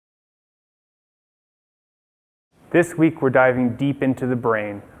This week, we're diving deep into the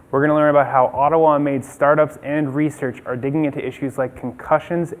brain. We're going to learn about how Ottawa-made startups and research are digging into issues like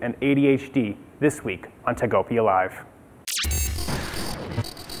concussions and ADHD this week on Techopia Live.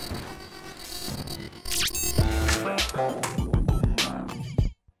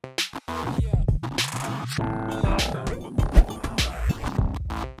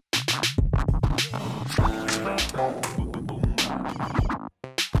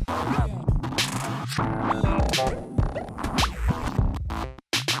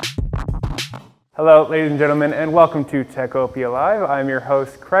 Hello, ladies and gentlemen, and welcome to Techopia Live. I'm your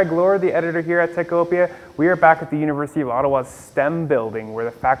host, Craig Lohr, the editor here at Techopia. We are back at the University of Ottawa's STEM building, where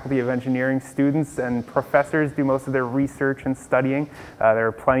the Faculty of Engineering students and professors do most of their research and studying. There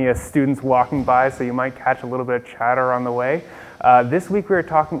are plenty of students walking by, so you might catch a little bit of chatter on the way. This week we are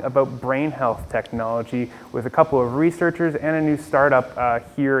talking about brain health technology with a couple of researchers and a new startup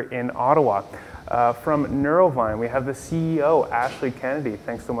here in Ottawa. From Neurovine, we have the CEO, Ashleigh Kennedy.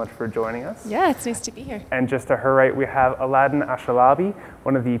 Thanks so much for joining us. Yeah, it's nice to be here. And just to her right, we have Aladdin Ashleigh,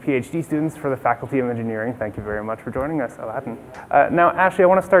 one of the PhD students for the Faculty of Engineering. Thank you very much for joining us, Aladdin. Now, Ashleigh, I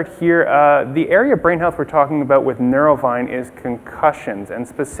want to start here. The area of brain health we're talking about with Neurovine is concussions, and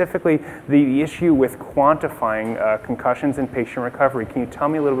specifically the issue with quantifying concussions in patient recovery. Can you tell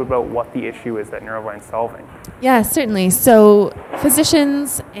me a little bit about what the issue is that Neurovine's solving? Yeah, certainly. So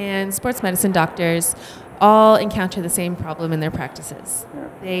physicians and sports medicine doctors all encounter the same problem in their practices. Yeah.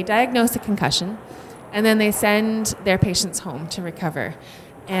 They diagnose a concussion, and then they send their patients home to recover.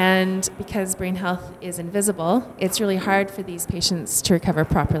 And because brain health is invisible, it's really hard for these patients to recover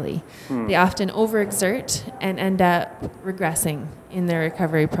properly. They often overexert and end up regressing in their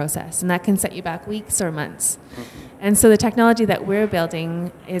recovery process, and that can set you back weeks or months. And so the technology that we're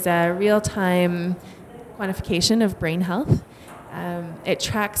building is a real-time quantification of brain health. It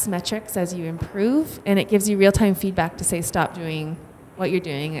tracks metrics as you improve, and it gives you real-time feedback to say, stop doing what you're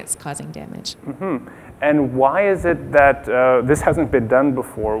doing, it's causing damage. And why is it that this hasn't been done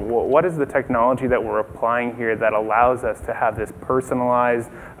before? What is the technology that we're applying here that allows us to have this personalized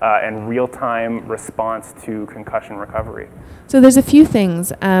and real-time response to concussion recovery? So there's a few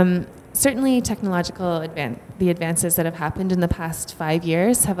things. Certainly technological the advances that have happened in the past 5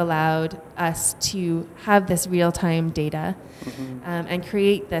 years have allowed us to have this real-time data and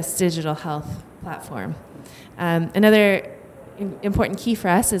create this digital health platform. Another important key for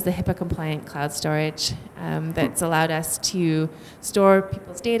us is the HIPAA-compliant cloud storage that's allowed us to store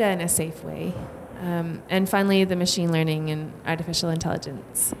people's data in a safe way. And finally, the machine learning and artificial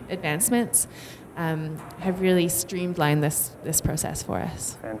intelligence advancements have really streamlined this process for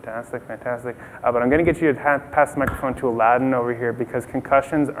us. Fantastic, fantastic. But I'm going to get you to pass the microphone to Aladdin over here, because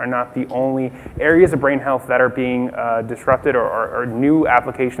concussions are not the only areas of brain health that are being disrupted or new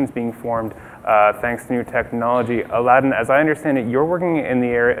applications being formed thanks to new technology. Aladdin, as I understand it, you're working in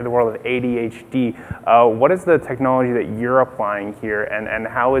the world of ADHD. What is the technology that you're applying here, and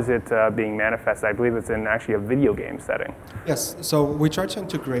how is it being manifested? I believe it's in actually a video game setting. Yes, so we try to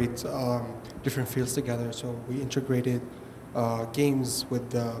integrate different fields together. So we integrated games with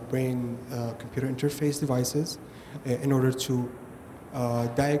the brain-computer interface devices in order to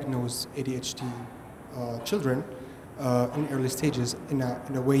diagnose ADHD children in early stages in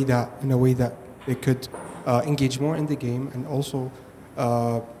a way that they could engage more in the game and also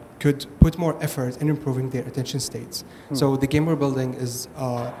could put more effort in improving their attention states. So the game we're building is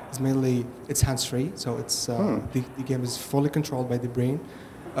mainly hands-free. So it's the game is fully controlled by the brain.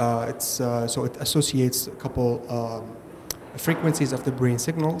 So it associates a couple frequencies of the brain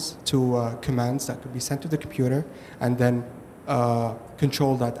signals to commands that could be sent to the computer, and then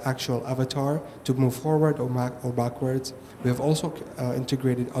control that actual avatar to move forward or backwards. We have also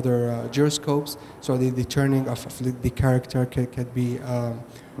integrated other gyroscopes, so the turning of the character could be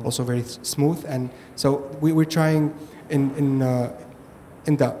also very smooth. And so we're trying in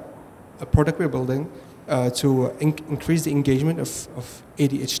the product we're building to increase the engagement of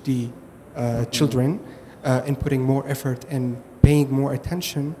ADHD children in putting more effort in paying more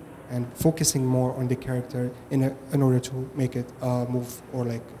attention and focusing more on the character in order to make it move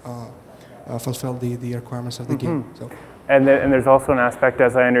or fulfill the requirements of the game. So. And there's also an aspect,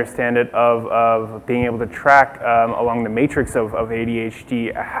 as I understand it, of being able to track along the matrix of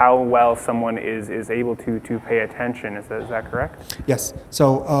ADHD how well someone is able to pay attention. Is that correct? Yes.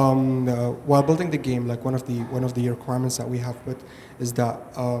 So while building the game, one of the requirements that we have put is that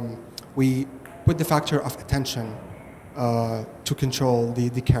we put the factor of attention to control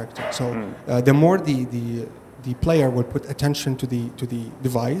the character. So the more the player will put attention to the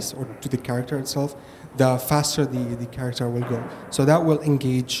device or to the character itself, the faster the character will go. So that will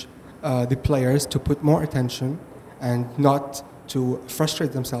engage the players to put more attention and not to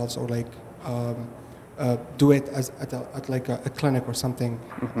frustrate themselves or like do it as at like a clinic or something.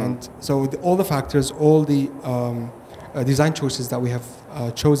 And so all the factors, all the design choices that we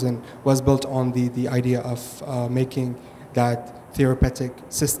have chosen was built on the idea of making that therapeutic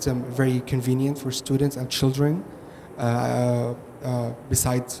system very convenient for students and children,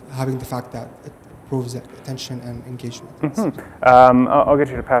 besides having the fact that it improves attention and engagement. I'll get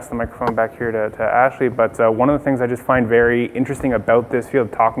you to pass the microphone back here to Ashleigh, but one of the things I just find very interesting about this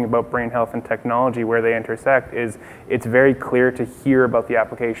field, talking about brain health and technology, where they intersect, is it's very clear to hear about the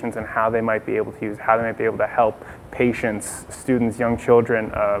applications and how they might be able to use, how they might be able to help patients, students, young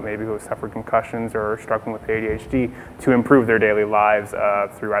children, maybe who have suffered concussions or are struggling with ADHD, to improve their daily lives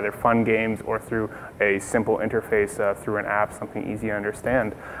through either fun games or through a simple interface through an app, something easy to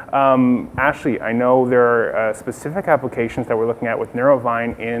understand. Ashleigh, I know there are specific applications that we're looking at with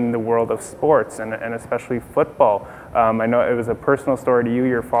Neurovine in the world of sports and especially football. I know it was a personal story to you.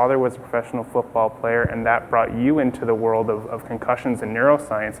 Your father was a professional football player, and that brought you into the world of concussions and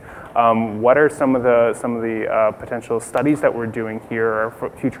neuroscience. What are some of the potential studies that we're doing here or for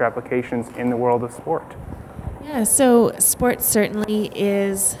future applications in the world of sport? Yeah, so sports certainly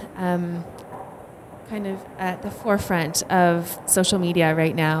is kind of at the forefront of social media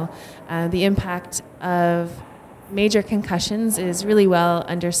right now. The impact of major concussions is really well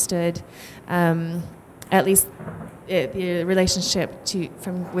understood, at least the relationship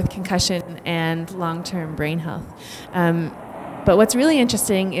with concussion and long-term brain health. But what's really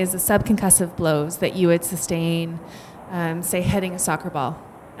interesting is the subconcussive blows that you would sustain, say, hitting a soccer ball.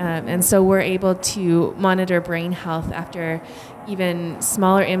 And so we're able to monitor brain health after even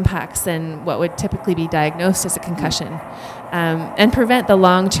smaller impacts than what would typically be diagnosed as a concussion, and prevent the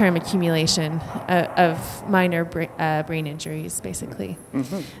long-term accumulation of minor brain injuries, basically.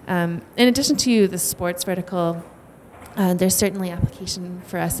 In addition to the sports vertical, there's certainly application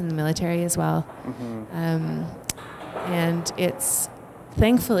for us in the military as well. And it's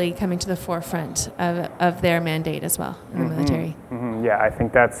thankfully coming to the forefront of their mandate as well in the military. Yeah, I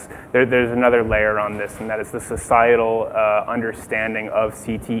think there's another layer on this, and that is the societal understanding of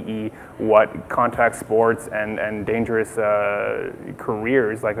CTE, what contact sports and dangerous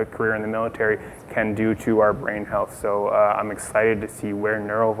careers, like a career in the military, can do to our brain health. So I'm excited to see where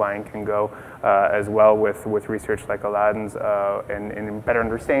Neurovine can go as well with research like Aladdin's in better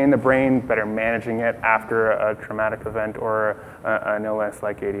understanding the brain, better managing it after a traumatic event or an illness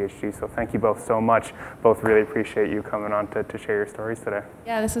like ADHD. So thank you both so much. Both really appreciate you coming on to share your stories today.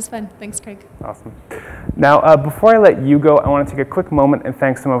 Yeah, this was fun. Thanks, Craig. Awesome. Now, before I let you go, I want to take a quick moment and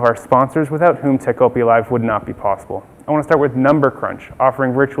thank some of our sponsors, without whom Techopia Live would not be possible. I want to start with Number Crunch,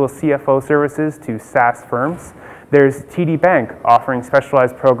 offering virtual CFO services to SaaS firms. There's TD Bank, offering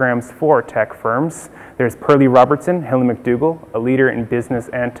specialized programs for tech firms. There's Pearlie Robertson, Hilly McDougall, a leader in business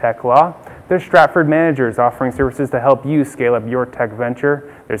and tech law. There's Stratford Managers, offering services to help you scale up your tech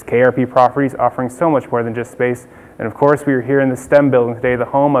venture. There's KRP Properties, offering so much more than just space. And of course, we are here in the STEM building today, the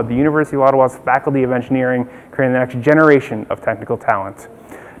home of the University of Ottawa's Faculty of Engineering, creating the next generation of technical talent.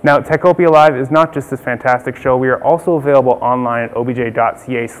 Now, Techopia Live is not just this fantastic show. We are also available online at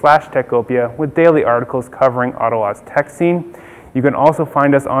obj.ca/Techopia with daily articles covering Ottawa's tech scene. You can also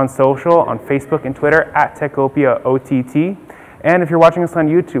find us on social, on Facebook and Twitter at Techopia OTT. And if you're watching us on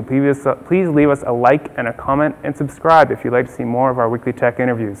YouTube, please leave us a like and a comment and subscribe if you'd like to see more of our weekly tech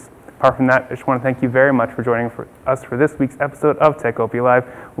interviews. Apart from that, I just want to thank you very much for joining us for this week's episode of Techopia Live.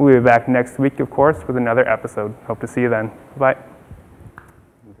 We'll be back next week, of course, with another episode. Hope to see you then. Bye.